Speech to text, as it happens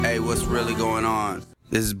what's really going on.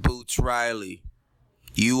 This is Boots Riley.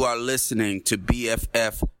 You are listening to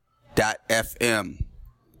BFF.FM.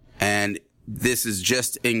 And this is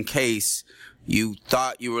just in case you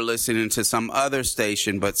thought you were listening to some other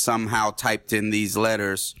station, but somehow typed in these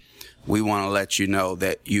letters. We want to let you know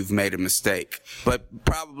that you've made a mistake, but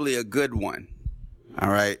probably a good one.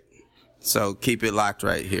 All right? So keep it locked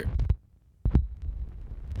right here.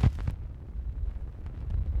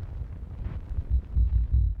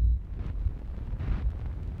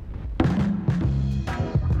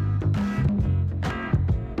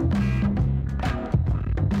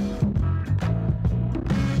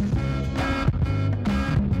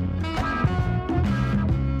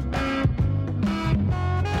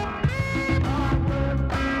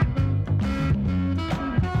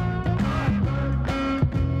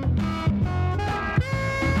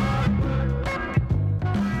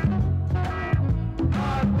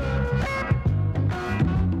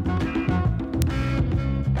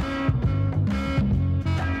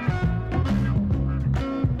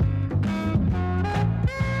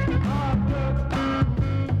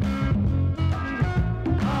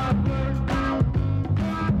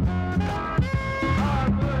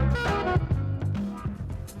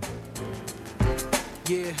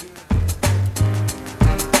 Yeah,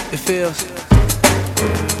 it feels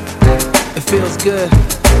good.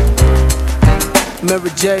 Mary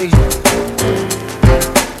J,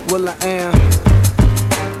 Will I Am.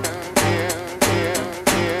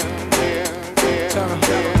 Tell 'em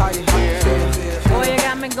how you feel. Boy, you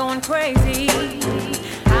got me going crazy.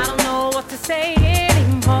 I don't know what to say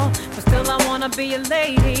anymore, but still I wanna be a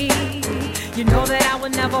lady. You know that I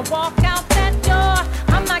would never walk out that door.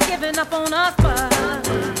 I'm not giving up on us, but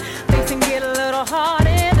things can get a little hard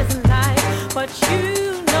in this life. But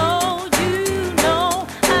you know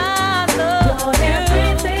I love you.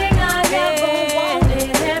 Everything I ever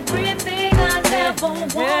wanted, everything I never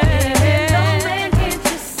wanted. And no man, can't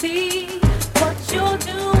you see what you're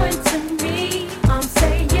doing to me? I'm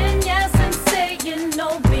saying yes and saying no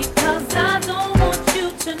because I don't want you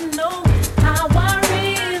to know how I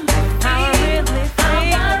really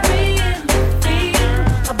feel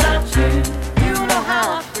about you. You know how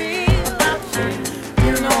I feel about you.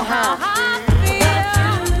 You know how I feel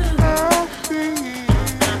about you.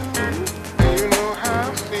 You know how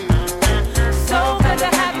I feel. So good to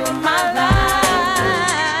have you in my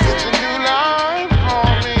life. It's a new life for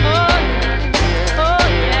me.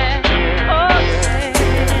 Oh yeah.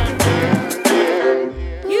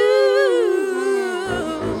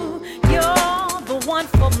 You're the one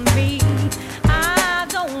for me. I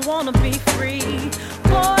don't wanna be free.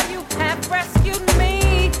 Boy, you have rescued me.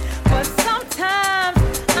 But sometimes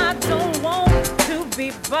I don't want to be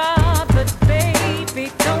bothered, baby.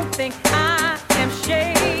 Don't think I am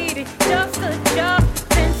shady. Just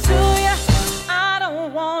adjusting to you. I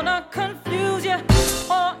don't wanna confuse you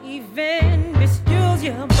or even misuse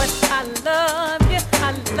you. But I love you,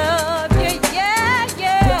 yeah.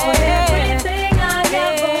 You're everything I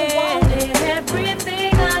ever wanted,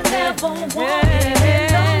 everything I never wanted.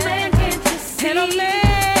 And no man, can't you see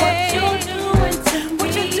what you're doing to me?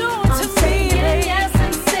 I'm saying yes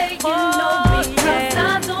and saying no because I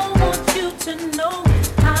don't want you to know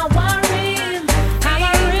how I really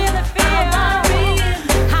feel about you.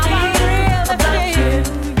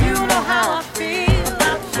 You know how I feel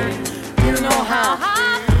about you. You know how I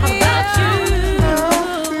feel about you.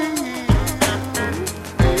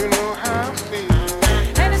 You know how I feel.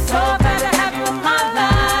 And it's so glad to have you in my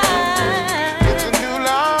life. It's a new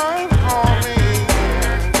life for me.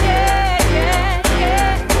 Yeah.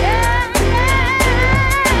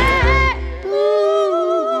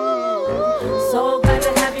 So glad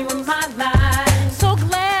to have you in my life. So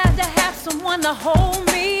glad to have someone to hold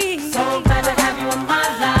me. So glad to have you in my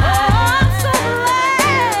life. Oh, I'm so glad.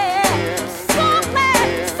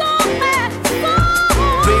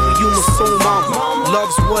 Baby, you my soul mama.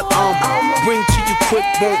 Love's what I'm. Bring to you quick,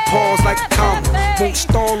 won't pause like a comma. Won't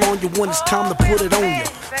stall on you when it's time to put it on you.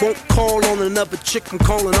 Won't call on another chick, I'm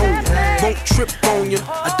calling on you. Won't trip on you,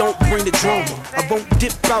 I don't bring the drama. I won't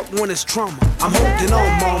dip out when it's trauma. I'm holding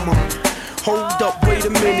on, mama. Hold up, wait a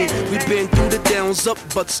minute. We've been through the downs, up,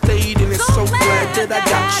 but stayed in it. So glad that I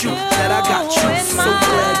got you, that I got you. So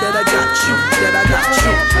glad that I got you, that I got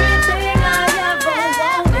you. Everything I ever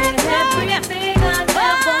wanted, everything I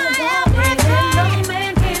never wanted. And no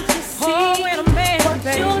man, can't you see what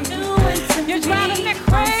you're doing to me? You're driving me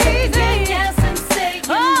crazy. I'm saying yes and saying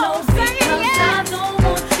no because I don't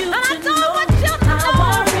want you to know how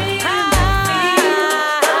I really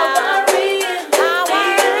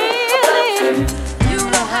feel. You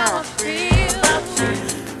know how I feel.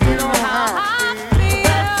 You know how I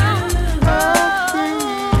feel.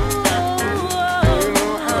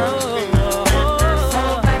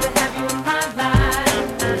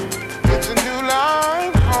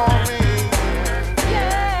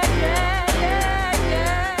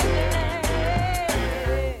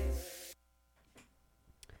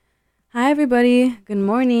 everybody. Good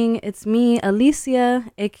morning. It's me, Alicia,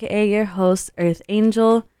 aka your host, Earth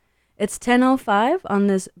Angel. It's 10:05 on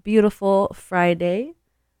this beautiful Friday.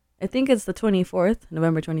 I think it's the 24th,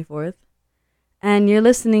 November 24th. And you're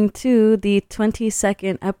listening to the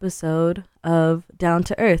 22nd episode of Down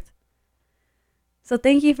to Earth. So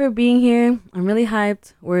thank you for being here. I'm really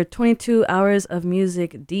hyped. We're 22 hours of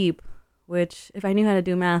music deep, which if I knew how to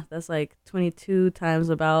do math, that's like 22 times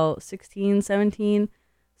about 16, 17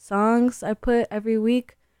 songs I put every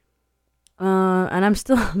week. And I'm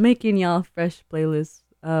still making y'all fresh playlists.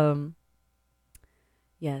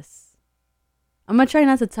 Yes. I'm gonna try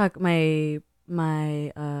not to talk. My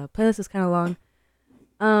playlist is kind of long.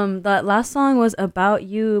 That last song was About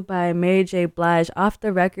You by Mary J. Blige off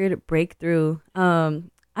the record Breakthrough. I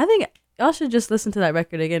think y'all should just listen to that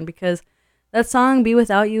record again because that song Be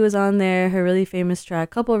Without You is on there. Her really famous track,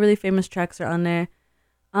 couple of really famous tracks are on there.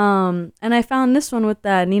 And I found this one with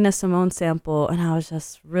that Nina Simone sample and I was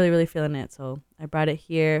just really, really feeling it. So I brought it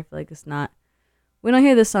here. I feel like we don't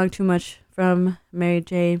hear this song too much from Mary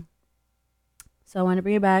J. So I want to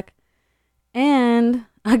bring it back. And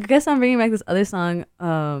I guess I'm bringing back this other song.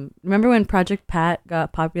 Remember when Project Pat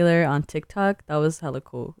got popular on TikTok? That was hella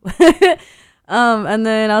cool. And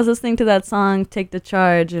then I was listening to that song, Take the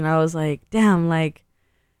Charge, and I was like, damn, like,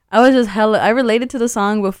 I was just I related to the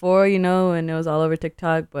song before, and it was all over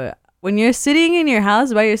TikTok. But when you're sitting in your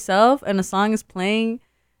house by yourself and a song is playing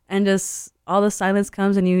and just all the silence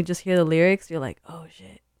comes and you just hear the lyrics, you're like, oh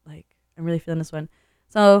shit, like, I'm really feeling this one.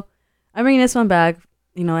 So I'm bringing this one back.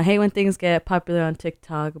 I hate when things get popular on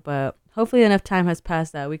TikTok, but hopefully enough time has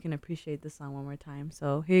passed that we can appreciate this song one more time.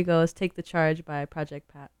 So here you go. It's Take the Charge by Project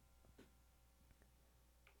Pat.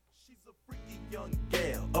 She's a freaky young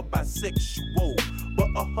gal, a bisexual, but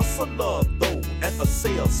a hustler though, and a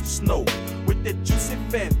sales snow. With that juicy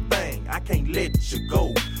fat thing, I can't let you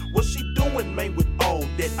go. What she doing, man, with all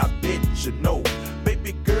that, I bet you know.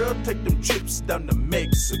 Baby girl, take them trips down to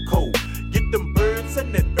Mexico. Get them birds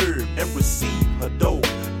and that herb and receive her dough.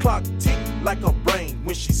 Clock tick like a brain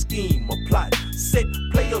when she scheme or plot. Set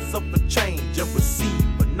players up for change and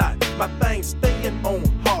receive or not. My thing staying on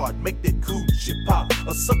hard, make that coochie pop.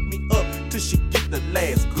 Or suck me up till she get the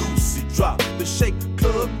last goosey drop. The Shake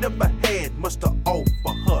Club never had much to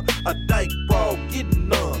offer her. A dyke brawl getting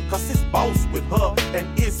none, cause it's boss with her and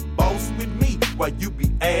it's boss with me. While you be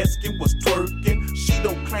asking what's twerking, she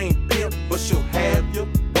don't claim pimp, but she'll have you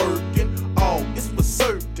working. Oh, it's for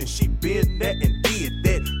certain she been there and did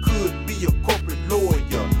that. Could be a corporate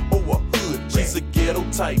lawyer or a hood. She's a ghetto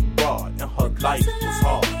type broad and her life was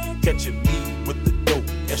hard. Catching me with the dope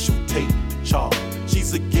and she'll take the charge.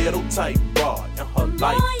 She's a ghetto type broad and her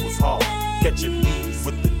life was hard. Catching me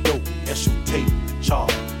with the dope and she'll take the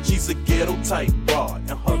charge. She's a ghetto type broad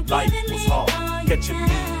and her life was hard. Catching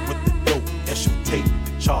me with the dope and she'll take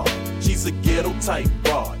the charge. She's a ghetto type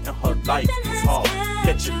broad and her life was hard.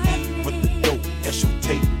 Catching me with the dope and she'll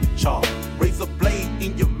take the charge. Razor blade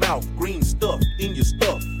in your mouth, green stuff in your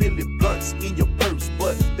stuff, Philly blunts in your purse,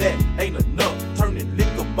 but that ain't enough. Turning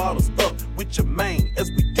liquor bottles up with your main as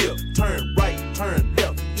we dip. Turn right, turn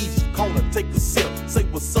left, each corner take a sip. Say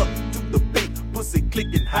what's up to the big pussy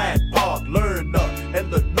clicking Hyde Park. Learner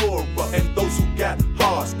and the Nora and those who got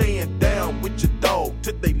hard. Staying down with your dog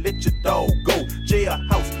till they let your dog go.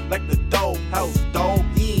 Jailhouse like the dog house, dog.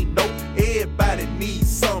 He ain't know everybody needs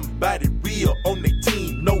somebody real on their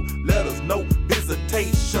team. No letters, no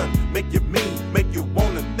visitation. Make you mean, make you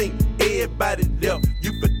wanna think. Everybody left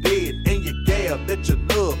you for dead, and your gal that you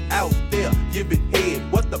love out there giving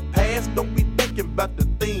head. What the past? Don't be thinking about the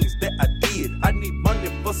things that I did. I need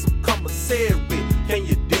money for some commissary. Can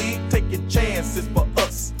you dig? Taking chances for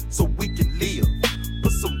us so we can live.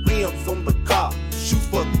 Put some rims on the car, shoot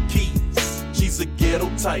for the keys. She's a ghetto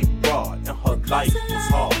type broad and her life was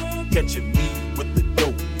hard. Catching me with the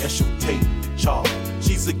dope and she'll take the charge.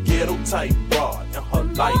 She's a ghetto type broad and her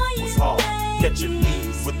life was hard. Catching me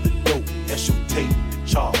with the dope and she'll take the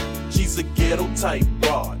charge. She's a ghetto type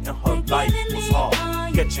broad and her life was hard.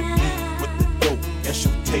 Catching me with the dope and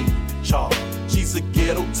she'll take the charge. She's a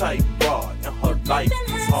ghetto type broad and her life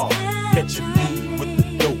was hard. Catching me with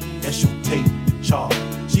the dope and she'll take the charge.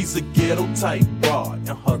 She's a ghetto type broad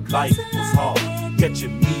and her life was hard.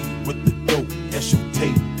 Catching me with the dope and she'll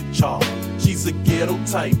take the charge. She's a ghetto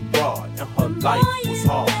type broad and her life was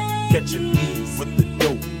hard. Catching me with the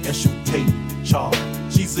dope and she'll take the charge.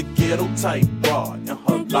 She's a ghetto type broad and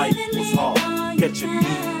her life was hard. Catching me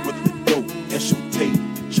with the dope and she'll take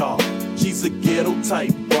the charge. She's a ghetto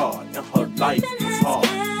type broad and her life was hard.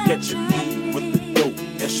 Catching me with the dope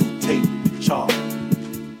and she'll take the charge.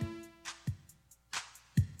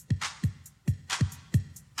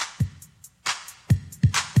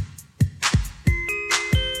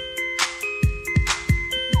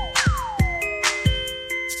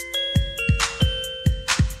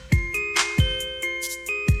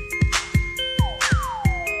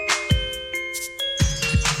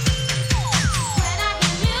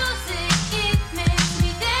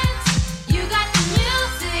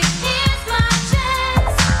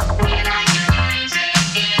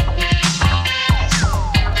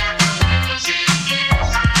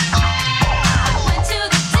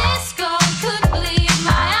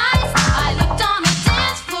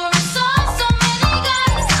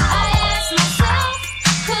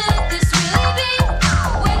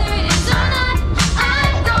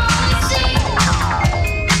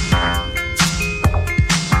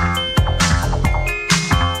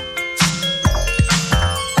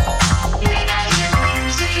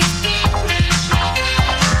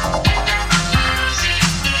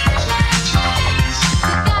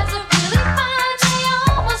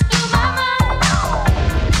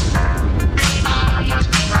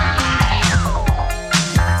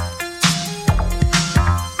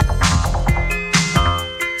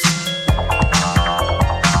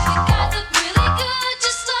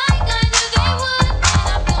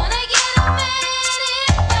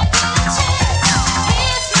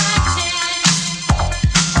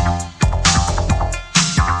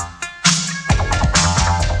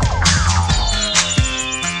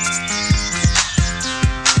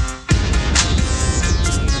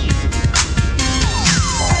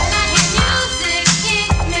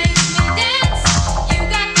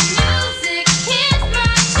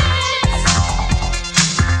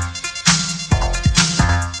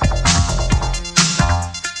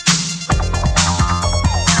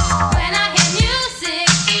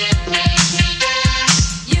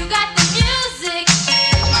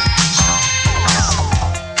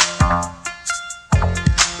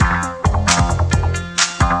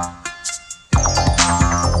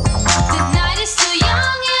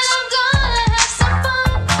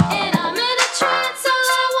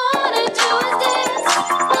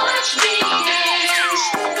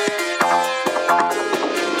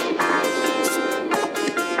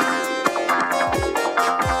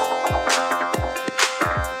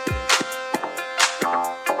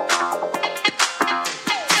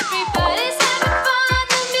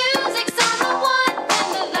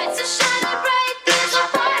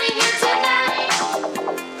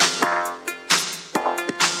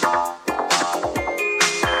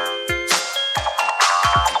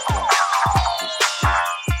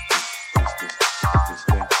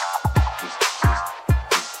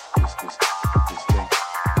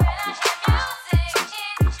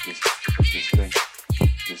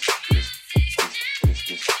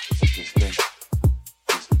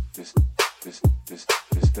 this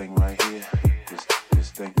thing right here, this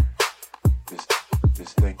thing,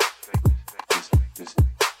 this thing,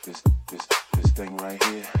 this thing right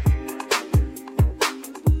here,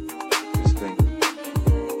 this thing,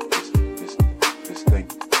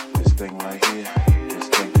 this thing right here, this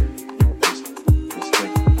thing, this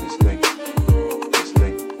thing, this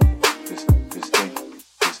thing, this thing,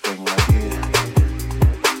 this thing right here.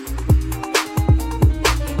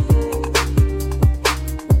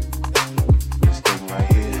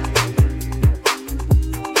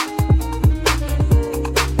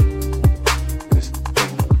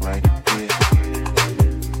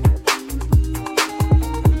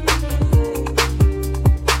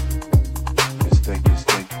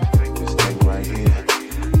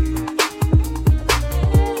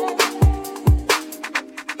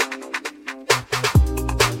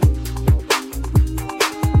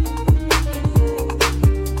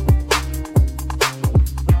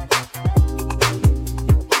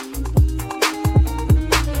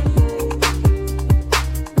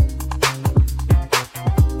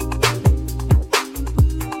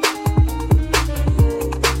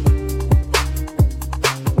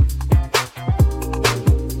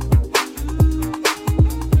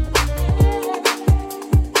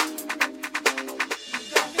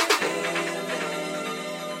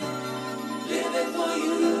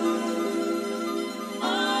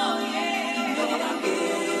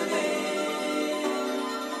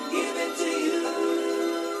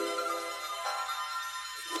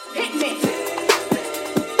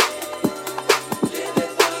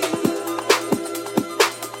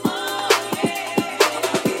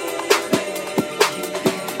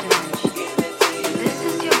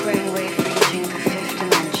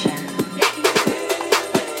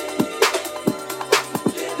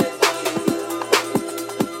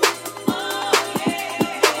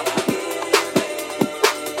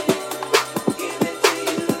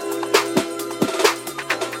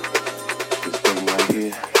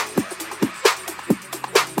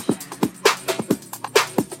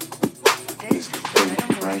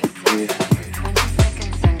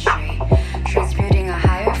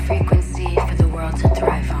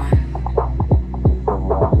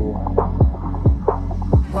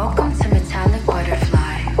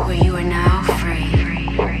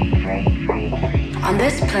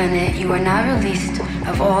 planet, you are now released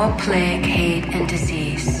of all plague, hate, and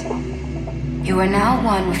disease. You are now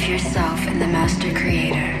one with yourself and the Master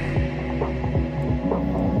Creator.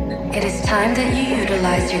 It is time that you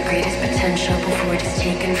utilize your greatest potential before it is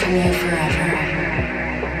taken from you forever.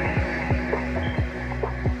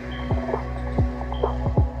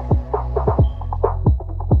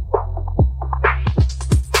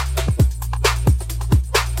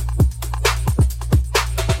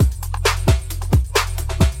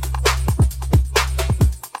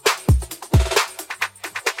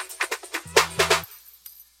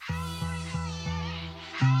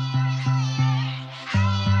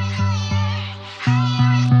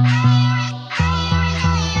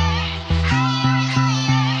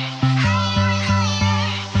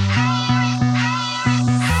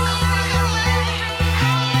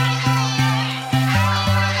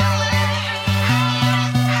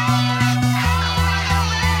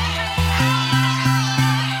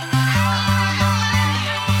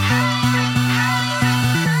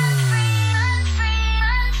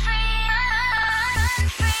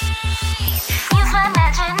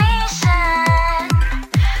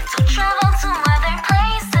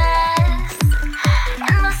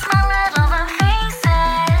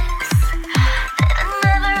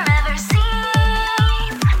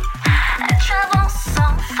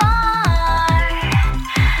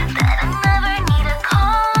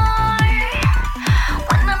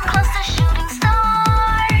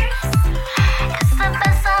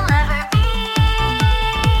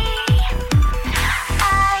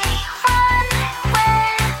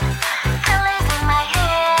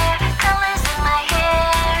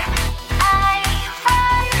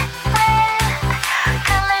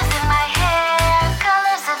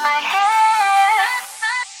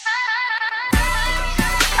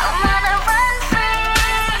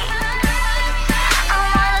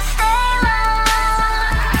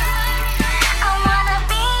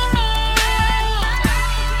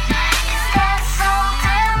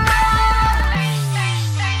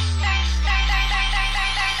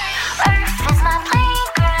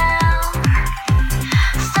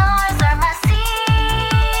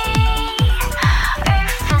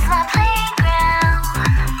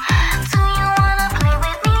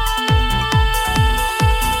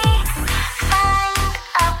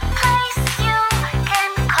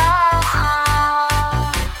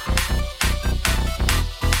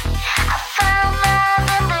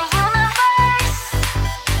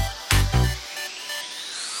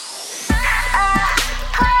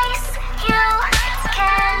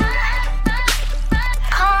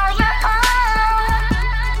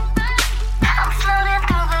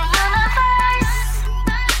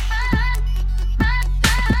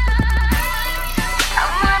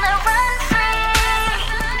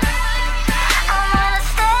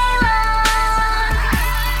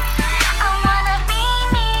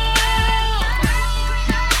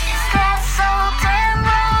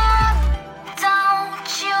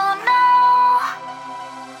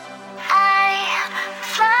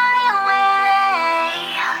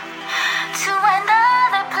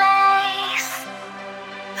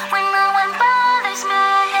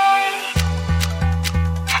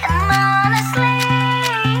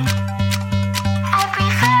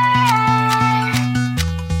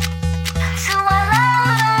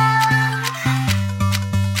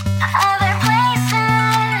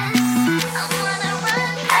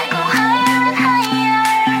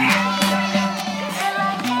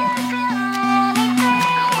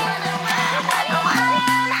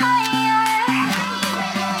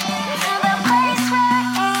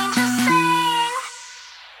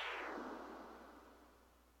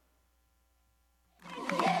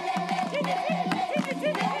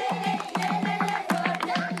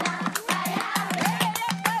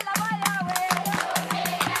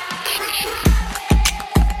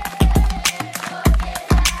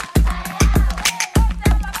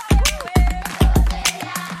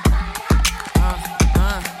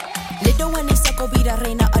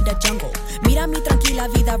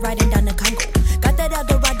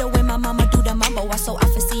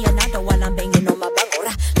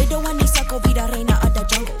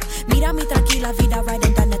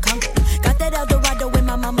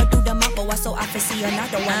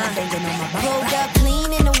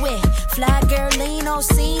 Fly girl, lean on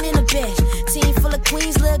scene in a bitch. Team full of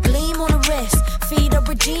queens, little gleam on the wrist. Feed up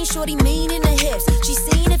her jeans, shorty mean in the hips. She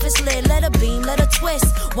seen if it's lit, let her beam, let her twist.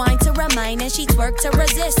 Wine to her mind and she twerk to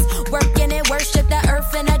resist. Working and worship the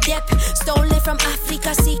earth and a dip. Stolen from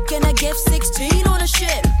Africa, seeking a gift. 16 on a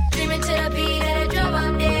ship. Dreaming to the beat of the drum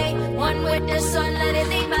all day. One with the sun, let it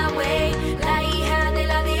lead my way. La hija de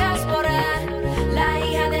la diaspora. La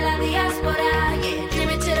hija de la diaspora. Yeah,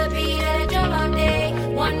 dreaming to the beat of the drum all day.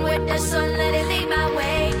 One with the sun, let it lead my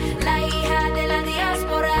way. La hija de la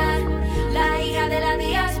diaspora. La hija de la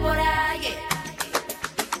diaspora. Yeah.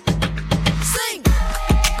 Sing.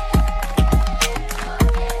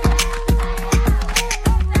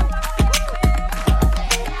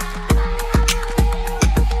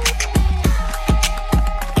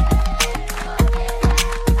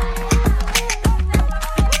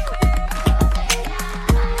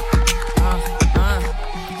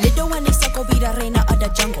 Reina of the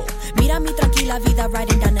jungle. Mira mi tranquila vida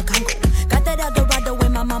riding down the Congo. Got that Eldorado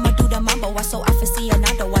when my mama do the mambo. I so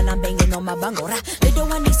aficionado while I'm banging on my bongo. Little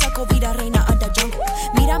one ni saco vida reina of the jungle.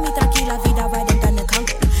 Mira mi tranquila vida riding down the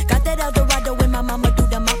Congo. Got that Eldorado when my mama do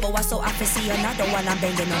the mambo. I so aficionado while I'm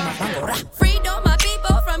banging on my bongo. Freedom, my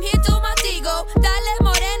people, from here to Montego. Dale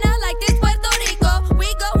morena like this Puerto Rico. We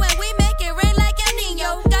go and we make it rain like El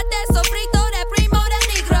Niño. Got that sofrito, that primo, that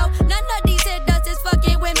negro. None of these headers is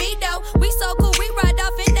fucking with me though. We so cool, we ride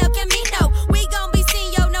off in El Camino. We gon' be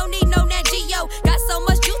seen, yo, no need no Nat Geo. Got so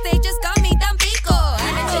much juice, they just call me Tampico.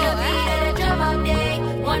 I'm to the beat of the drum all day.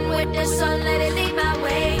 One with the sun, let it lead my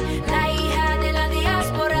way. La hija de la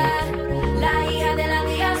diaspora. La hija de la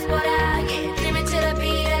diaspora. Yeah, dreaming to the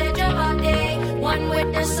beat of the drum all day. One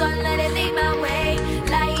with the sun, let it lead my way.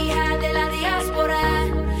 La hija de la diaspora.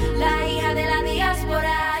 La hija de la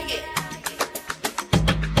diaspora. Yeah.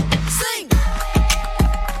 Sing.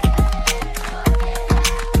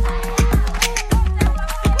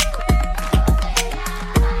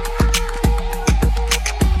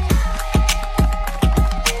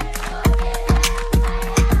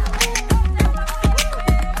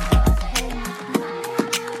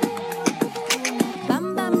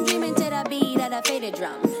 Bam bam dreaming to the beat of the faded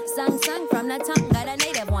drum. Sung from the tongue of the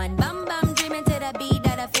native one. Bam bam dreaming to the beat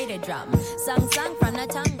of the faded drum. Sung from the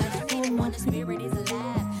tongue of the native one. The spirit is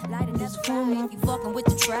alive. Light another fire if you fucking with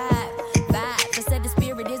the tribe. Vibes, I said the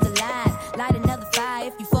spirit is alive. Light another fire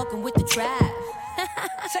if you fucking with the tribe.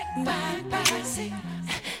 Say bye bye, see.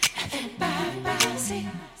 Bye bye, see.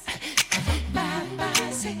 Bye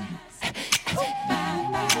bye, see. Bye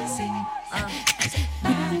bye, see.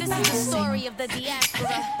 This is the story of the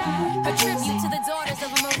diaspora, a tribute to the daughters of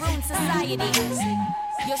a maroon society.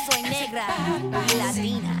 Yo soy negra y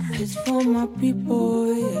latina. It's for my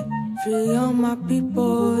people, yeah. Free all my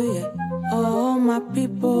people, yeah. All my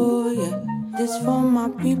people, yeah. This for my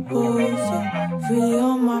people, yeah. Free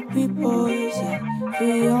all my people, yeah.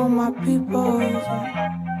 Free all my people, yeah.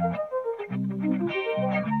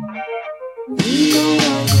 We don't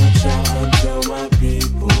wanna chat until my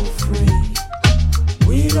people free.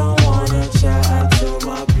 We don't wanna chat until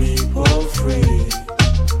my people free.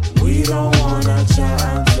 We don't wanna chat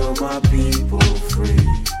until my people free.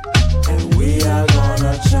 And we are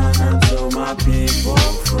gonna chat until my people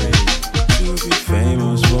free. To be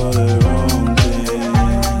famous for the wrong thing.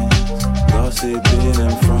 Gossiping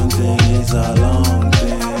and fronting is a long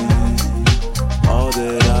thing. All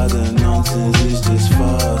that other nonsense is just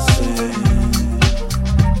fussing.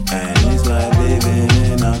 And it's like living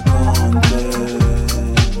in a contest.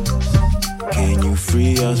 Can you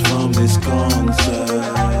free us from this concept?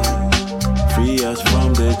 Free us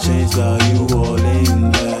from the chains that you all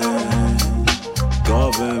in there.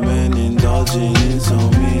 Government indulging in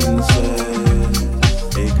some incest.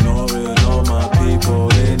 Ignoring all my people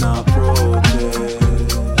in our protest.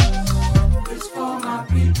 It's for my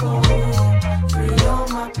people. Free all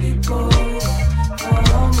my people. For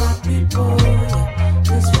all my people.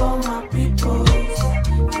 It's for my people.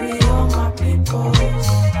 Free all my people.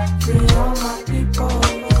 Free all my people.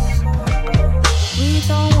 We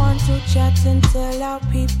don't want to chat until our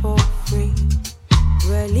people free.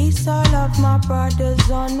 Release all of my brothers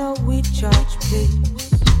on a we charge,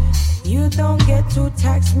 please. You don't get to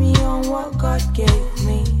tax me on what God gave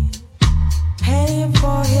me. Paying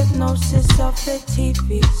for hypnosis off the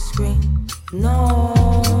TV screen. No.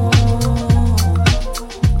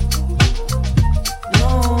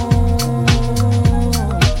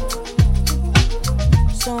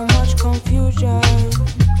 So much confusion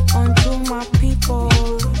onto my people.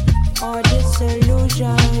 All this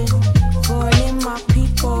illusion, calling my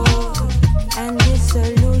people. And this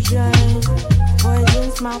illusion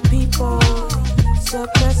poisons my people.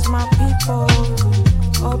 Suppress my people.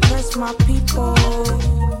 Oppress lost my people.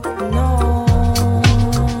 No.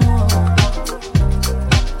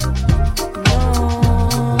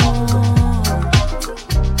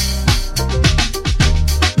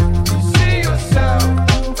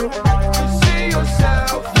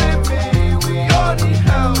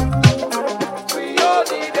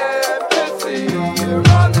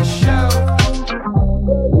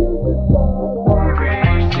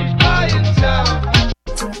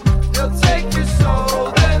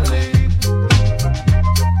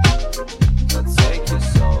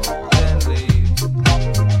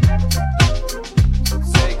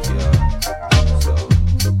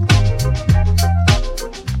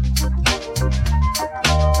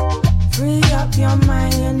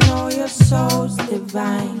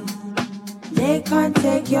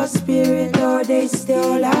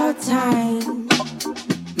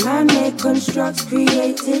 Constructs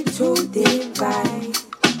created to divide.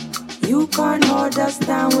 You can't hold us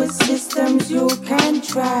down with systems you can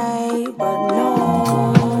try, but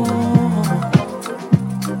no,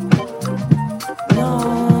 no.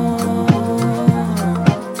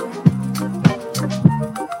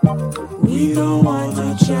 We don't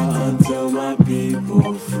wanna chat until my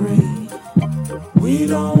people free. We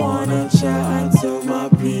don't wanna chat until my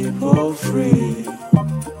people free.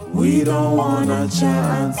 We don't wanna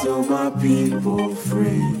chat until my people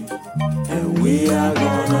free. And we are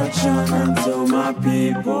gonna chat until my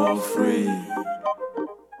people free.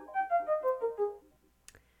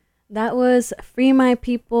 That was Free My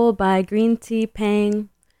People by Green Tea Pang.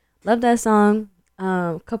 Love that song.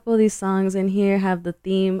 A couple of these songs in here have the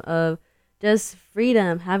theme of just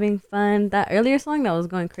freedom, having fun. That earlier song that was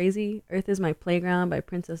going crazy, Earth is My Playground by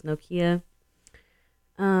Princess Nokia.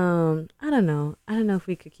 I don't know. I don't know if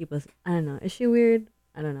we could keep us. I don't know. Is she weird?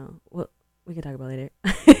 I don't know. Well, we could talk about it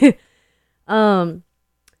later.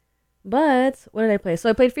 But what did I play? So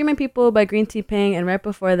I played Free My People by Green Tea Pang, and right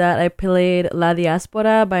before that I played La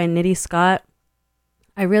Diaspora by Nitty Scott.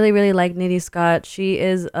 I really, really like Nitty Scott. She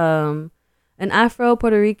is an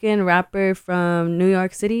Afro-Puerto Rican rapper from New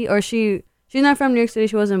York City. Or she's not from New York City.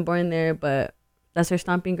 She wasn't born there, but that's her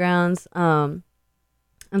stomping grounds. And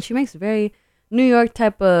she makes very New York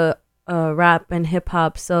type of rap and hip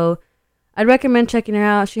hop. So I'd recommend checking her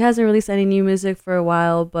out. She hasn't released any new music for a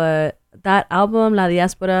while, but that album, La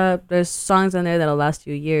Diaspora, there's songs on there that'll last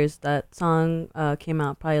you years. That song came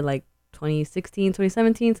out probably like 2016,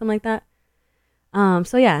 2017, something like that.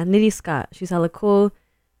 So yeah, Nitty Scott. She's hella cool.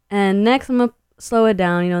 And next I'm going to slow it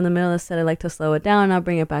down. You know, in the middle of the set, I like to slow it down. I'll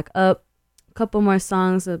bring it back up. A couple more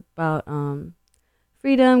songs about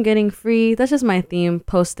freedom, getting free. That's just my theme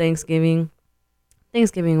post-Thanksgiving.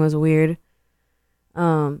 Thanksgiving was weird.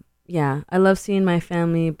 Yeah, I love seeing my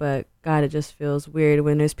family, but God, it just feels weird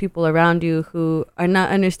when there's people around you who are not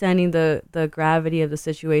understanding the gravity of the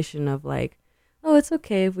situation of like, oh, it's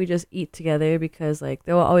okay if we just eat together because like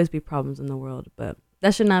there will always be problems in the world. But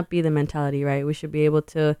that should not be the mentality, right? We should be able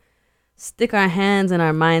to stick our hands and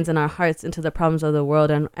our minds and our hearts into the problems of the world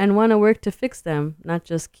and want to work to fix them, not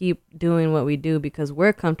just keep doing what we do because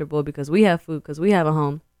we're comfortable, because we have food, because we have a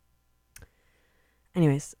home.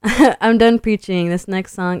 Anyways, I'm done preaching. This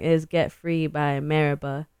next song is Get Free by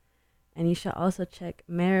Mariba. And you should also check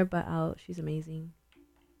Mariba out. She's amazing.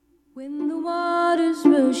 When the water's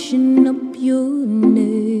rushing up your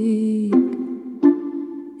neck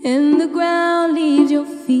and the ground leaves your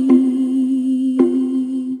feet,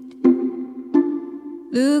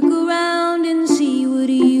 look around and see what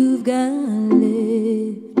you've got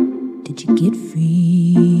left. Did you get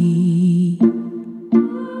free?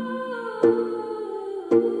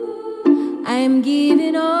 I am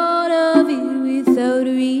giving all of it without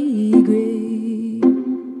regret,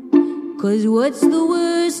 'cause what's the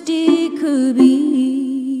worst it could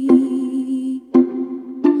be?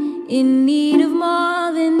 In need of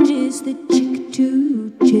more than just a check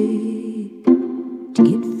to check to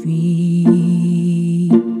get free.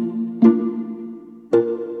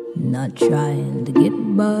 Not trying to get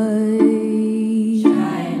by,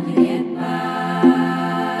 trying to get by.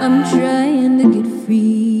 I'm trying to get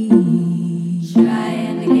free.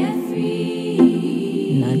 Trying to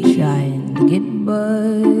get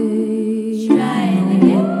by, trying to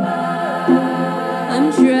get by. I'm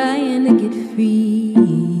trying to get free,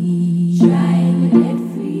 trying to get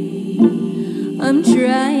free. I'm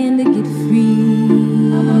trying to get free.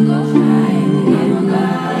 I'm trying to get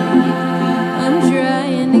free. I'm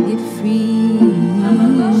trying to get free.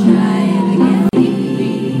 I'm trying to get free.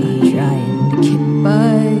 Not trying to get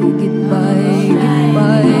by, get by,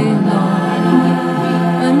 get by.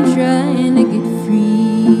 I'm trying to get free.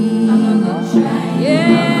 Yeah,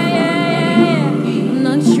 I'm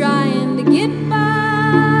not trying to get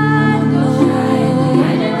by.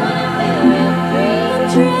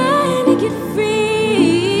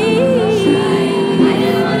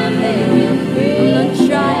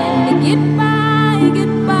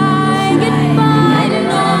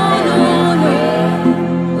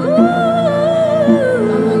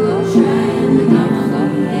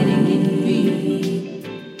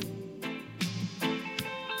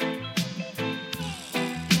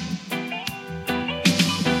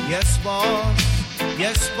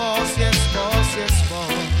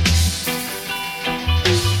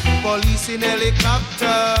 in helicopter,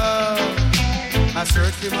 a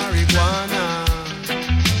search for marijuana.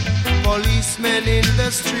 Policemen in the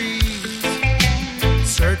streets,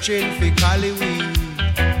 searching for cali weed.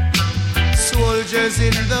 Soldiers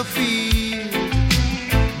in the field,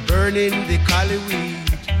 burning the cali weed.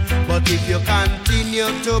 But if you continue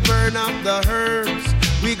to burn up the herbs,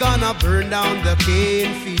 we gonna burn down the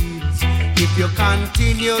cane fields. If you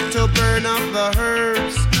continue to burn up the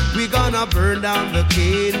herbs, we gonna burn down the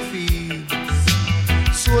cane fields.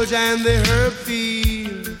 Soldier in the herb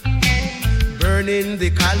field, burning the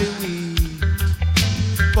cali weed.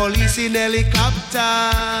 Police in helicopter,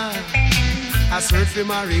 a search for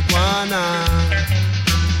marijuana.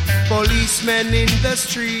 Policemen in the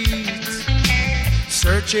streets,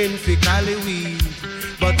 searching for cali weed.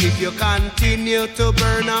 But if you continue to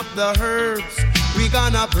burn up the herbs, we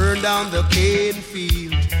gonna burn down the cane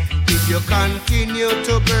field. If you continue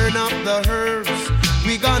to burn up the herbs,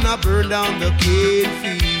 we gonna burn down the cane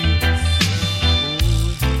fields.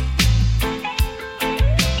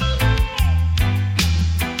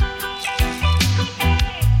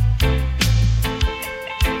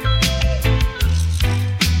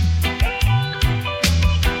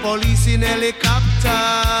 Police in helicopter,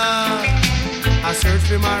 a search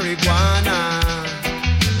for marijuana.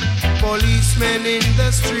 Policemen in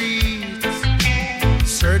the streets,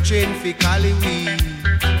 searching for cali weed.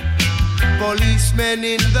 Policemen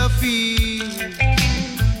in the field,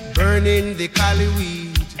 burning the cali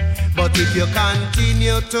weed. But if you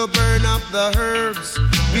continue to burn up the herbs,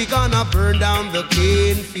 we gonna burn down the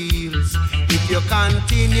cane fields. If you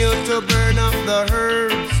continue to burn up the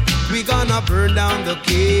herbs, we gonna burn down the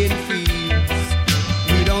cane fields.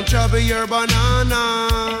 We don't trouble your banana,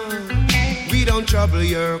 we don't trouble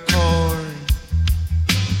your corn.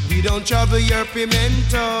 We don't trouble your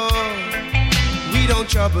pimento, we don't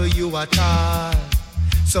trouble you at all.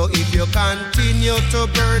 So if you continue to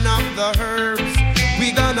burn up the herbs,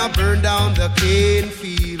 we gonna burn down the cane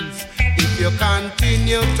fields. If you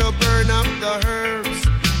continue to burn up the herbs,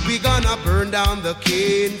 we gonna burn down the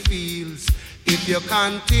cane fields. If you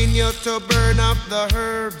continue to burn up the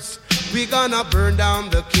herbs, we gonna burn down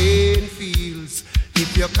the cane fields.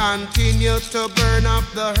 If you continue to burn up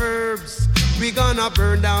the herbs, we gonna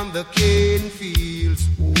burn down the cane fields.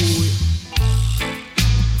 Ooh.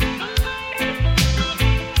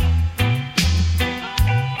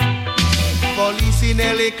 Police in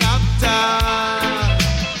helicopter,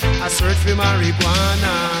 a search for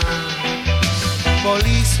marijuana.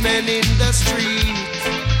 Policemen in the streets,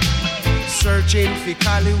 searching for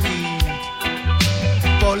cali weed.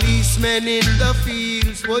 Policemen in the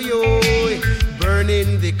fields,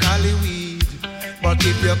 burning the cali weed. But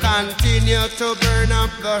if you continue to burn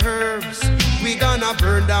up the herbs, we gonna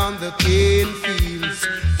burn down the cane fields.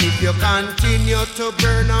 If you continue to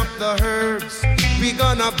burn up the herbs, we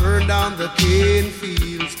gonna burn down the cane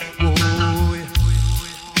fields.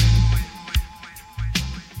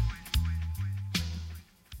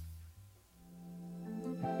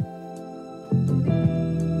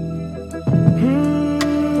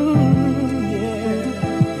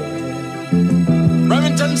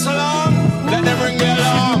 Remington Salam, let them ring the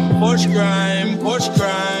alarm. Push crime, push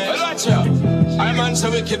crime. Well, watch out. I man so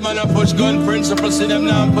wicked man a push gun principle. See them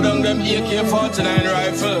now put on them AK-49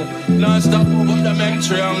 rifle. Non-stop over them make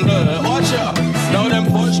triangle. Watch out. Now them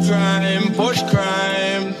push crime, push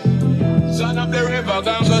crime. Son of the river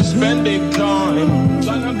gang go spend big time.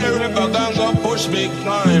 Son of the river gang go push big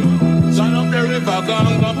time. Son of the river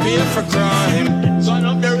gang go pay for crime. Son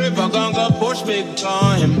of the river gang go push big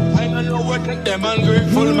time. I don't know what take them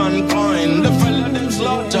ungrateful mankind. The fella them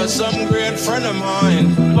slaughter some great friend of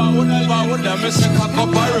mine. But would I miss a cock up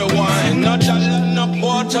or rewind? No gallon, no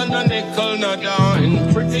quarter, no nickel, no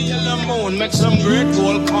dime. Pretty yellow moon make some great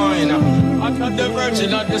gold coin. I'm not the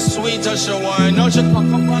virgin, not the sweetest she wine. Now she cock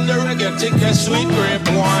up on the reggae, take a sweet grape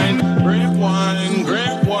wine. Grape wine,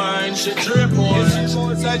 grape wine, she drip wine.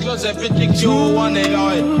 Outside Joseph, it takes you one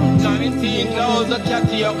AI. 19,000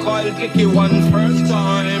 catty, you call kicky one first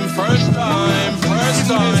time, first time, first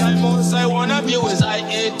time. Most I wanna view is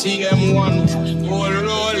IATM1. Gold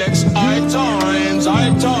Rolex, I times, I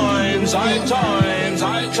times, I times,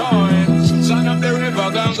 I times. Son of the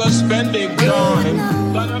river gang go spend big time.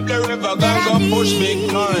 Son of the river gang go push big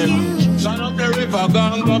time. Son of the river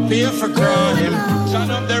gang go pay for crime.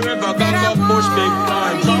 Son of the river gang go push big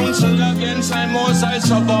time. Counsel against I most I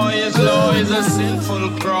so boy is law is a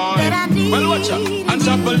sinful crime. Well watch out, and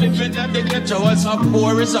top of living at the ghetto as a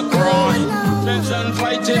poor is a crime. Tension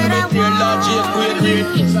fighting with your logic with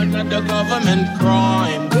rape is another government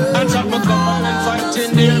crime. And top of government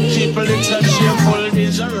fighting their people, it's a shameful,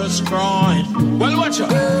 dangerous crime. Well watch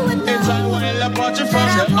out, it's a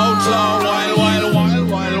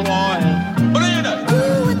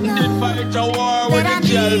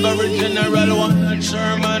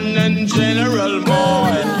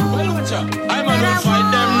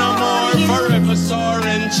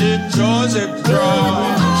Joseph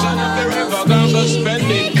draw. Son of the river, gon' go spend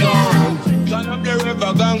big time. Son of the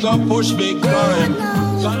river, gon' go push big time.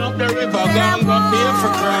 Son of the river, gon' go pay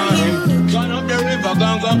for crime. Son of the river,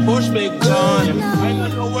 gon' go push big time. I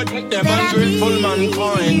don't know what make them ungrateful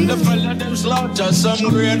mankind. The fella them slaughter some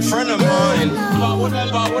great friend of mine.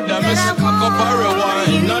 But them is a cock up or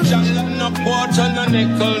rewind. No jolly, no quarter, no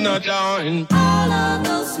nickel, no dime. All of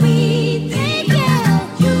those sweet things,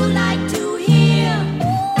 yeah, you like to hear.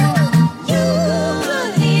 You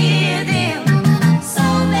could hear them so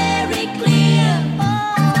very clear.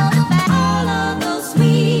 All of those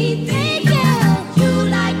sweet things, yeah, you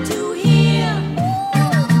like to hear.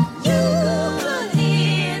 You could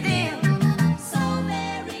hear them so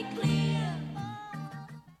very clear.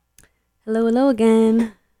 Hello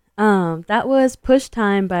again. That was Push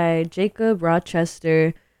Time by Jacob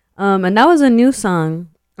Rochester. And that was a new song.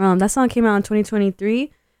 That song came out in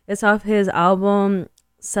 2023. It's off his album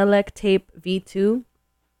Select Tape V2.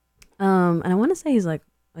 And I want to say he's like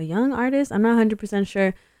a young artist. I'm not 100%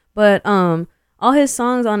 sure, but all his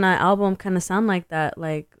songs on that album kind of sound like that,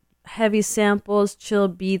 like heavy samples, chill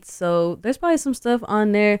beats. So there's probably some stuff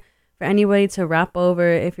on there for anybody to rap over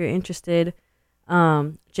if you're interested.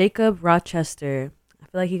 Jacob Rochester. I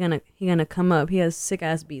feel like he gonna come up. He has sick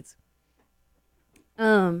ass beats.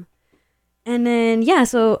 And then yeah,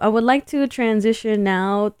 so I would like to transition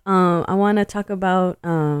now. I want to talk about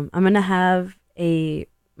I'm gonna have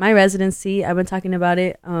my residency. I've been talking about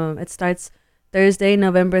it. It starts Thursday,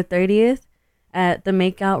 November 30th at the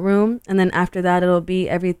Makeout Room, and then after that it'll be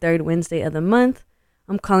every third Wednesday of the month.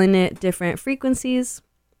 I'm calling it Different Frequencies.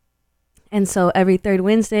 And so every third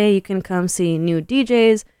Wednesday, you can come see new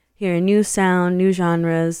DJs, hear a new sound, new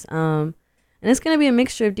genres. And it's going to be a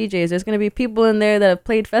mixture of DJs. There's going to be people in there that have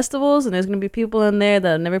played festivals, and there's going to be people in there that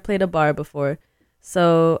have never played a bar before.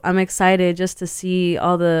 So I'm excited just to see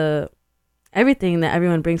everything that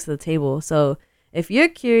everyone brings to the table. So if you're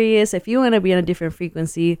curious, if you want to be on a different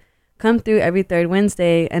frequency, come through every third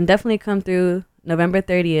Wednesday, and definitely come through November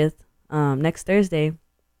 30th, next Thursday.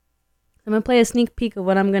 I'm going to play a sneak peek of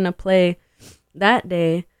what I'm going to play that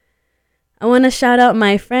day. I want to shout out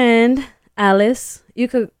my friend, Alice. You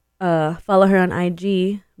could follow her on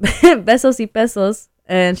IG, Besos y Pesos.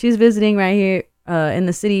 And she's visiting right here in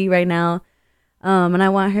the city right now. And I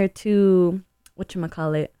want her to,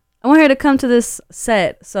 I want her to come to this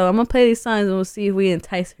set. So I'm going to play these songs and we'll see if we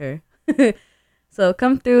entice her. So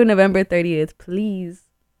come through November 30th, please.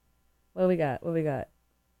 What we got?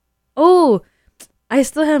 Oh, I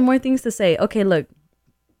still have more things to say. Okay, look.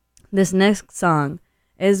 This next song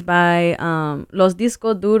is by Los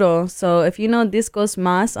Disco Duro. So if you know Discos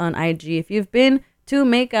Mas on IG, if you've been to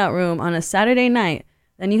Makeout Room on a Saturday night,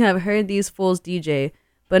 then you have heard these fools DJ.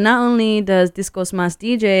 But not only does Discos Mas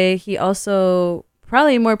DJ, he also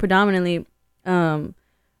probably more predominantly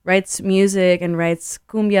writes music and writes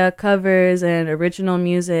cumbia covers and original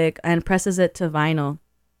music and presses it to vinyl.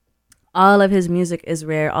 All of his music is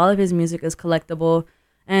rare. All of his music is collectible.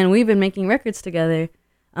 And we've been making records together.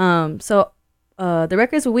 So the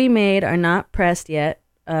records we made are not pressed yet.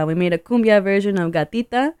 We made a cumbia version of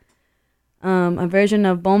Gatita. A version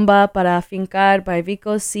of Bomba para Fincar by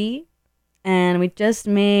Vico C. And we just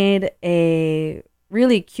made a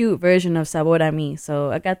really cute version of Sabor a Mi.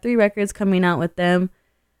 So I got 3 records coming out with them.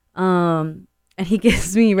 And he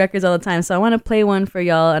gives me records all the time. So I want to play one for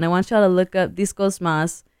y'all. And I want y'all to look up Discos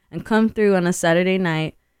Mas and come through on a Saturday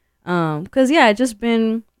night. Because, yeah,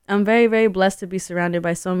 I'm very, very blessed to be surrounded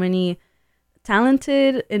by so many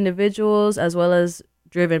talented individuals as well as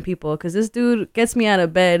driven people. Because this dude gets me out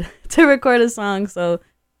of bed to record a song. So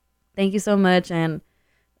thank you so much. And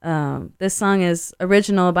this song is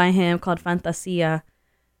original by him called Fantasia.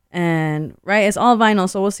 And, right, it's all vinyl.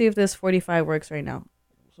 So we'll see if this 45 works right now.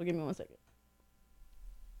 So give me 1 second.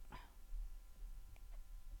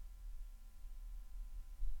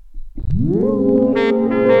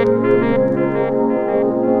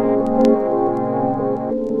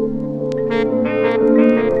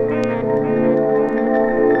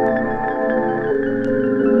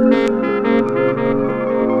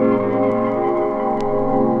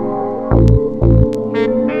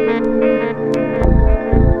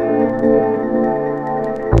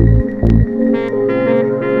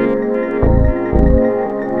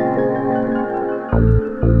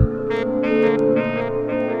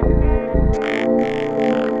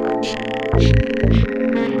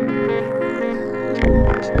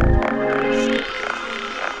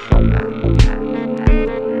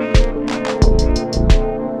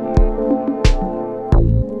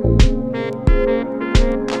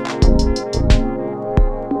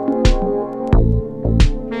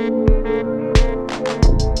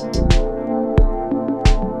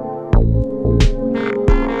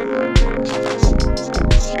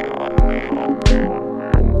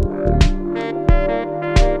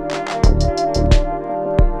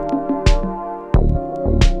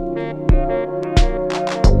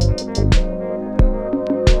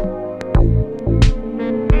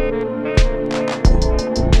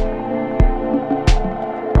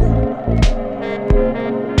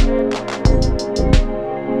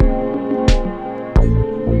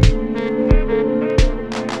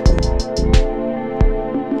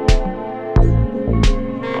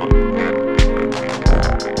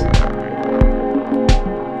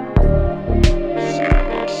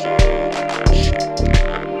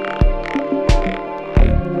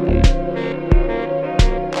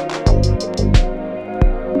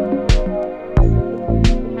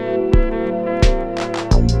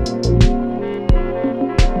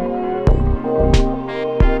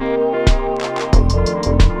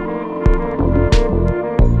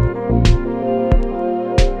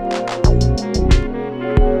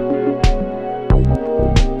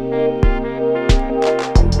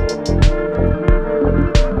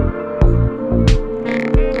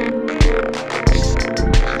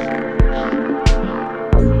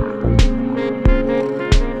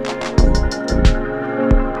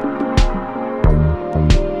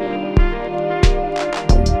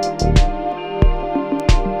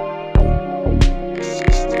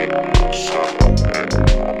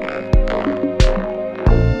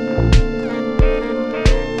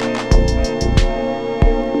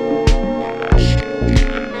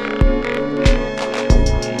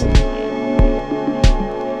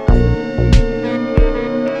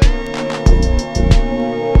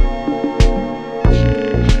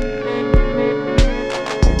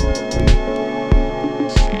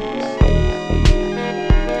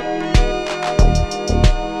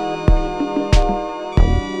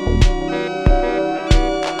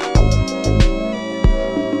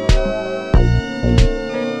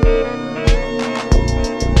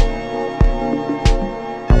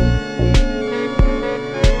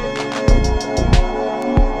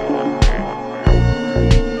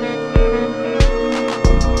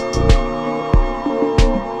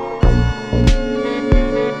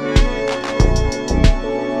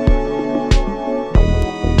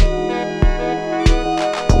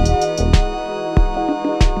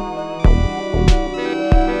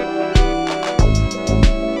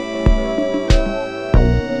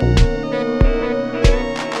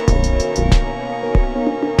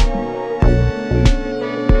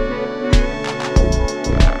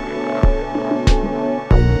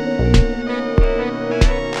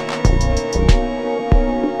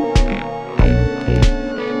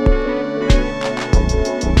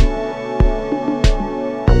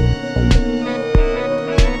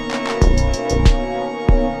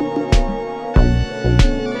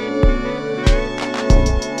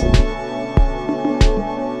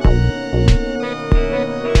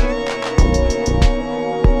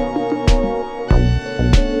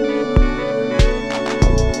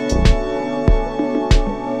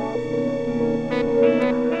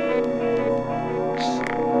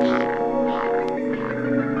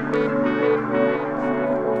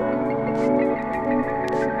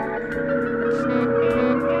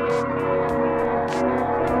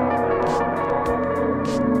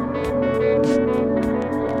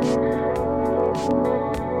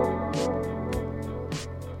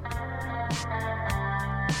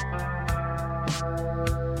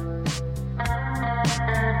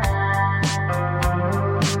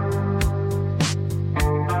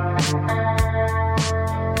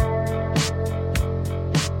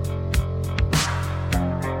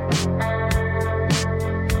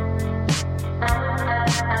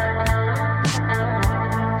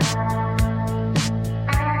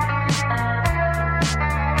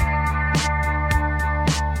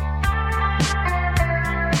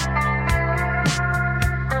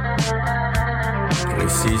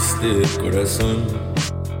 Resiste, corazón,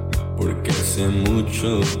 porque hace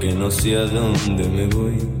mucho que no sé a dónde me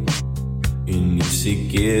voy y ni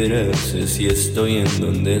siquiera sé si estoy en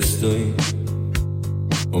donde estoy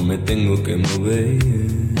o me tengo que mover.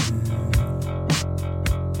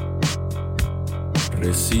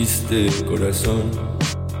 Resiste, corazón,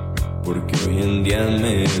 porque hoy en día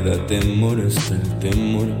me da temor hasta el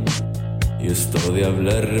temor, y esto de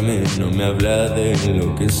hablarme no me habla de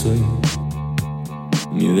lo que soy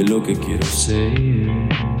ni de lo que quiero ser.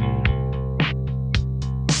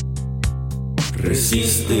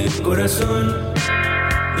 Resiste, corazón,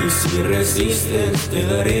 y si resistes te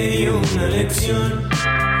daré yo una lección,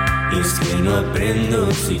 y es que no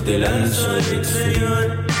aprendo si te lanzo al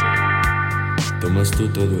exterior. Tomas tú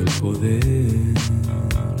todo el poder.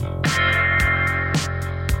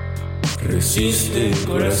 Resiste,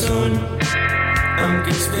 corazón,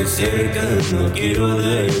 aunque esté cerca, no quiero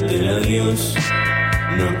darte el adiós.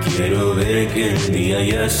 No quiero ver que el día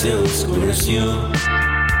ya se oscureció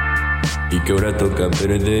y que ahora toca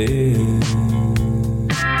perder.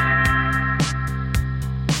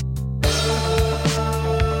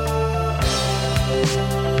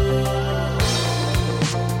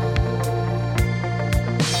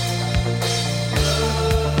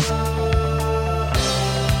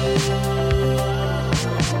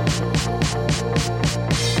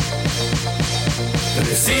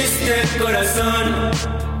 Resiste, corazón.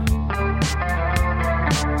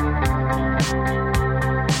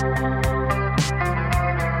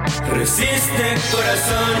 Resiste,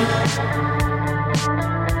 corazón.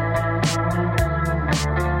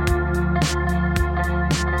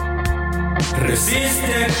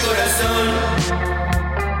 Resiste, corazón. Resiste, corazón.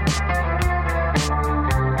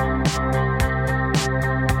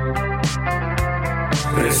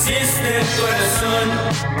 Resiste, corazón.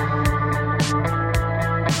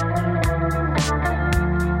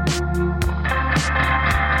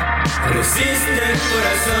 Resiste,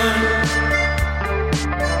 corazón.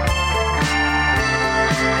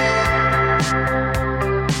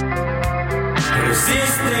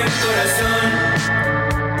 Resiste, corazón.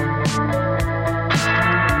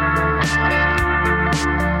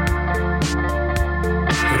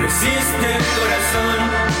 Resiste,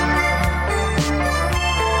 corazón.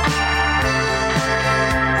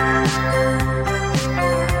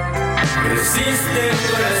 Resiste,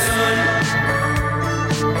 corazón.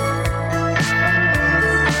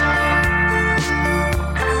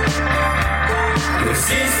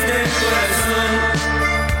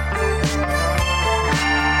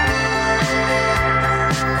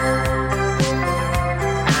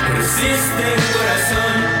 Resiste, corazón. Resiste,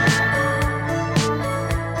 corazón.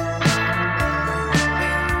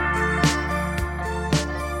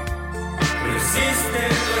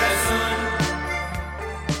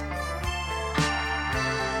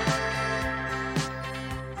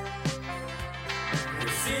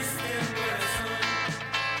 Resiste, corazón.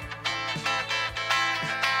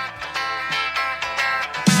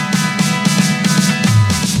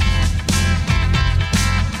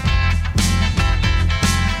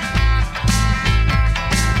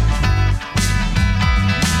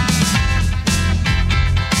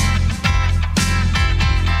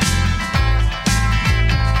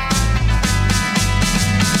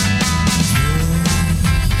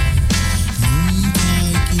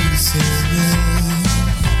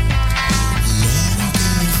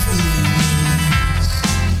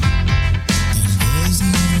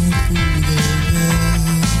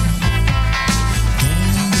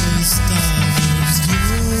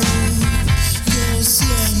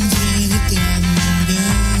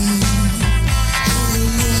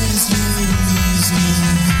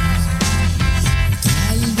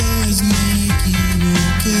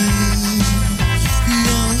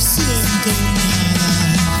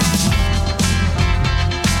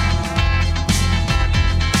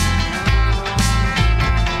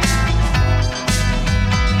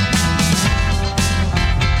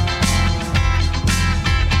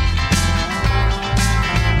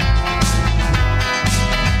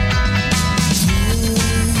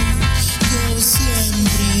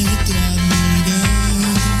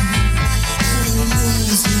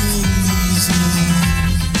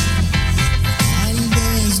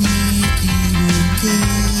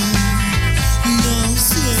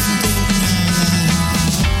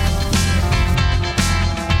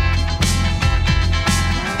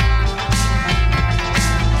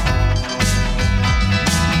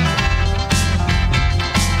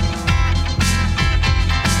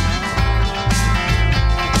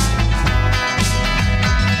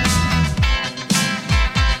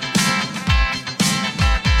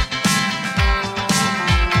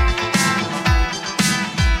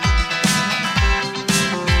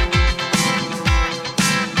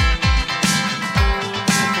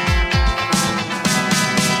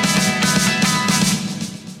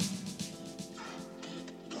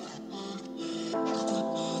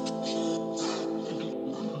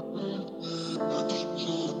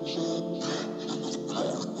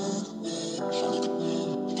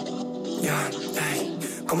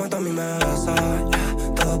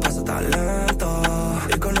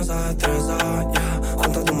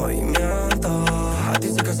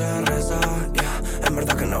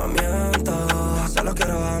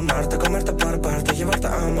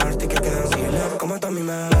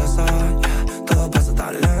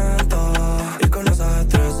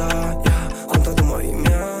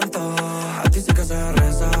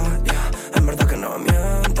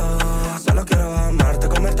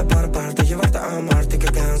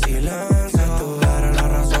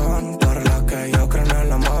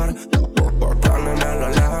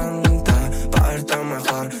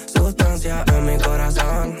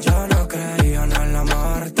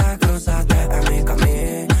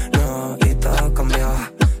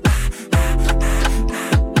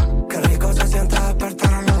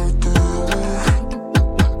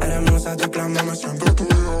 me siento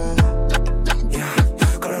tuyo. Yeah,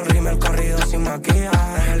 con el rímel corrido sin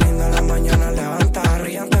maquillaje. Linda en la mañana levanta,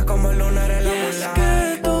 brillante como el lunar en la es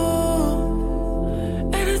que tú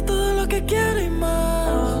eres todo lo que quiero y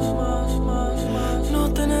más.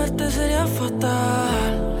 No tenerte sería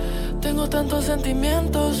fatal. Tengo tantos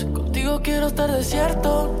sentimientos, contigo quiero estar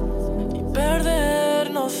desierto y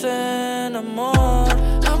perdernos en amor.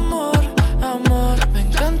 Amor, amor, me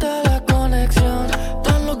encanta la conexión.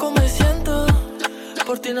 Tan loco me siento,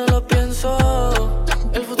 por ti no lo pienso.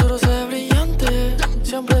 El futuro se ve brillante,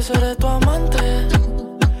 siempre seré tu amante.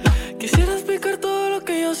 Quisiera explicar todo lo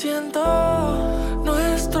que yo siento.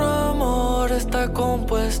 Nuestro amor está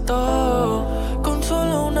compuesto con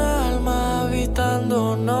solo un alma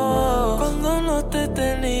habitándonos. Cuando no te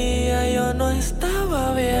tenía yo no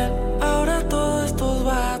estaba bien. Ahora a todos estos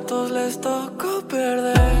vatos les tocó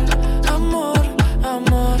perder. Amor,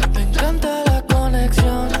 amor, me encanta la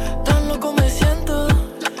conexión. Tan loco me siento,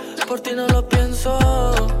 por ti no lo pienso.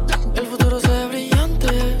 El futuro se ve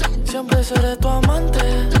brillante, siempre seré tu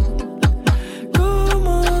amante.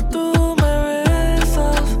 Como tú me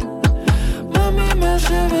besas, mami, me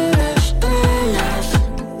hace ver estrellas.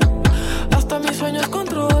 Hasta mis sueños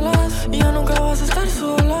controlas. Y ya nunca vas a estar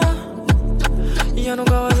sola. Y ya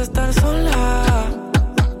nunca vas a estar sola.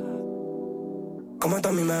 Como tú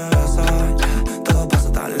a mí me besas, yeah. Todo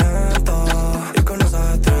pasa tan lento. Y con esa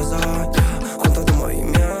destreza, yeah. Junto a tu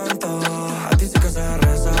movimiento, a ti sí que se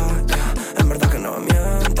reza, yeah. En verdad que no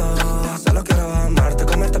miento. Solo quiero amarte,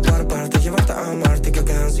 comerte por parte, llevarte a amarte y que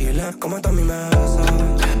quede en silencio. Como tú a mí me besas,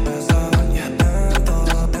 yeah. Besas, yeah. Lento,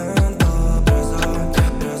 lento, besas,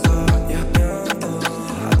 yeah. Besas, yeah. Lento.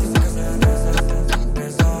 A ti sí que se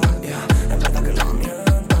reza, yeah. En verdad que no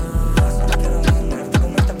miento. Solo quiero amarte,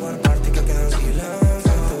 comerte por parte y que quede en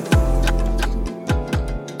silencio.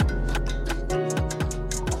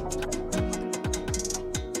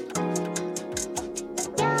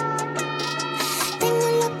 Tengo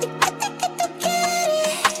los piquetes que tú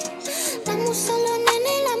quieres. Vamos solo,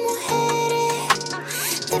 nene, las mujeres.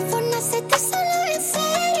 Te formaste solo en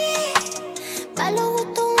serie. Pa' los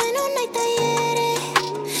gustos buenos no hay talleres.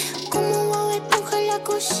 Como Bob Esponja en la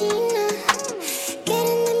cocina.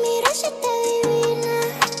 Quieren de mirar si te adivina.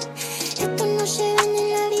 Esto no se vende en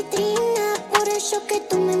la vitrina. Por eso que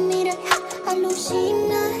tú me miras,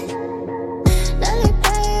 alucinas. Dale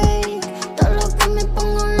play, todo lo que me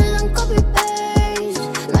pongo le dan copy-paste.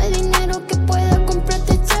 No hay dinero que pueda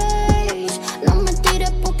comprarte taste. No me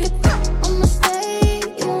tires porque I'm a stay.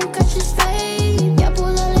 You won't catch this fade. Ya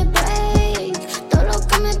puedo darle break. Todo lo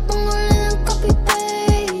que me pongo le dan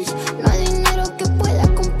copy-paste. No hay dinero que pueda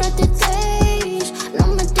comprarte taste. No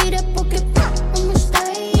me tires porque I'm a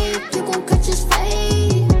stay. You won't catch this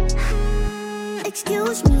fade.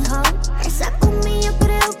 Excuse me, ho. Esa comida yo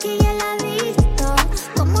creo que ya la he visto.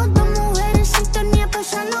 Como dos mujeres en sintonía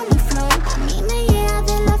pasando mi flow. A mí me llega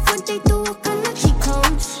de la fuente y tú buscando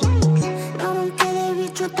chicos. Cabrón que de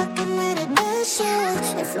bicho hasta que no eres de eso.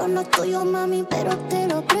 El flow no es tuyo, mami, pero te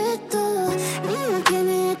lo presto. No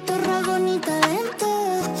tienes estos rasgos ni talento.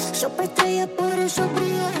 Superestrella, por eso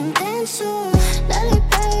brilla intenso. Dale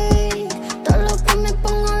play, todo lo que me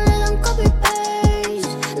pongo le dan copy-paste.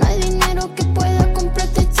 No hay dinero que pueda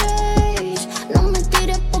comprarte taste. No me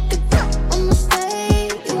tires porque I'm a stay.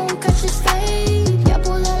 You won't catch this fade. Ya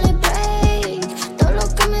puedo darle break. Todo lo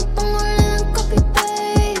que me pongo le dan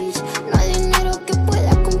copy-paste. No hay dinero que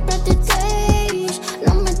pueda comprarte taste.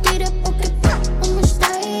 No me tires porque I'm a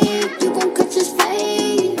stay. You won't catch this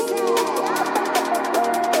fade.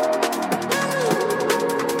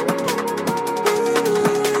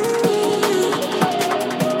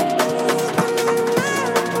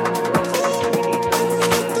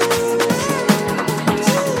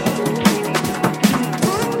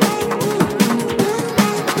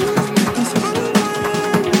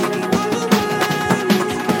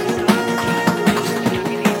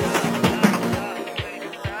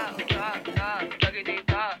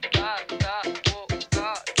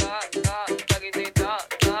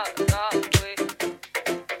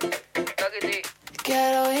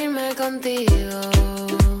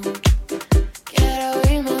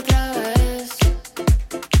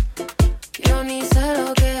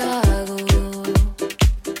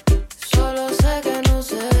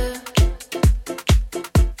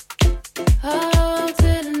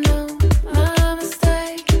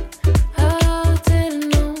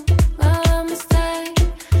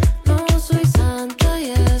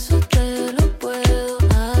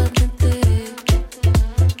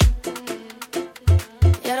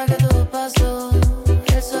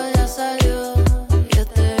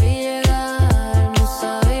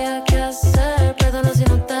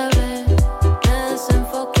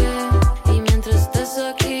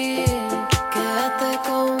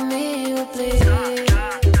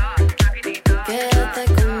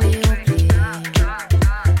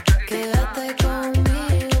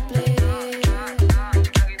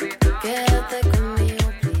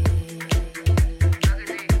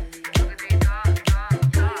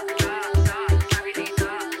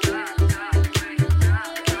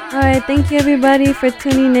 right, thank you everybody for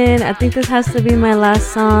tuning in. I think this has to be my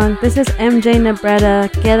last song. This is MJ Nebreda,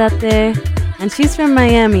 Quédate, and she's from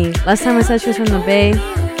Miami. Last time I said she was from the Bay,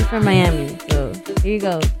 she's from Miami. So here you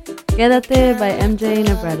go, Quédate by MJ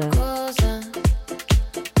Nebreda.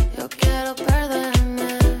 Yo quiero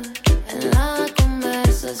perderme en la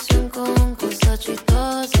conversación con cosas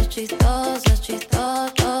chistosas, chistosas,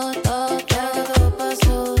 chistosas. Ya que todo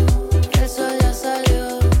pasó, el sol ya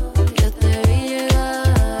salió. Yo te vi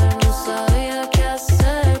llegar, no sabía qué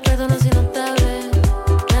hacer. Perdona si no te hablé,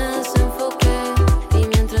 me desenfoqué. Y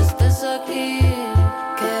mientras estés aquí,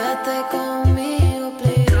 quédate conmigo,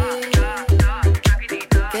 please.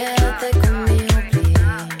 Quédate conmigo, please.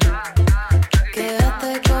 Quédate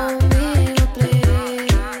conmigo, please.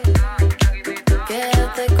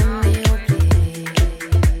 Quédate conmigo, please.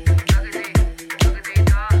 Quédate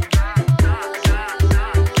conmigo,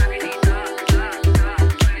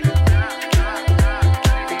 please.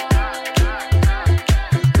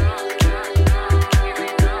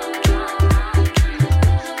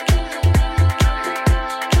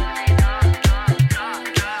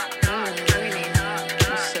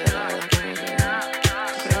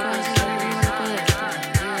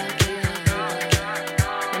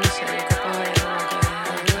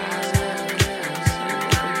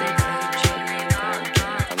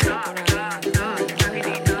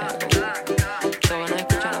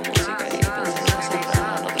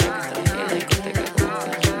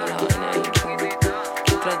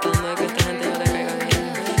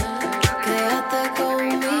 Quédate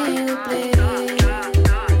conmigo, please.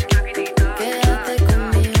 Quédate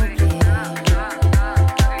conmigo,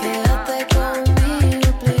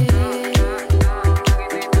 please.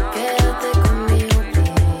 Quédate conmigo,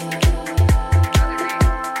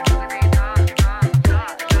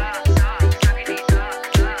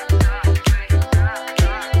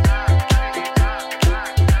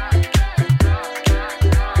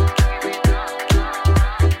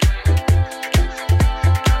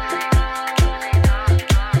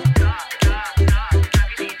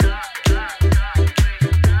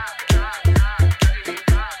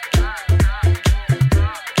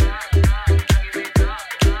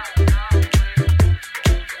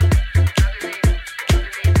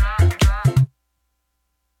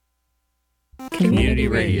 Community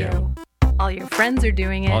radio. All your friends are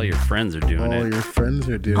doing it. All your friends are doing All it. your friends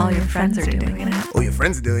are doing All it. your friends are doing it. All your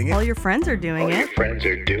friends are doing it. All your friends are doing it. Friends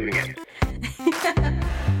are doing it.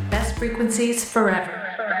 Best frequencies forever.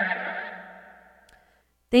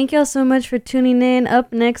 Thank y'all so much for tuning in.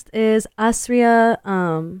 Up next is Asria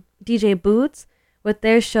DJ Boots with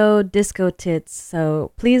their show Disco Tits.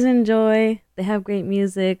 So please enjoy. They have great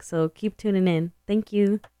music, so keep tuning in. Thank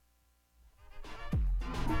you.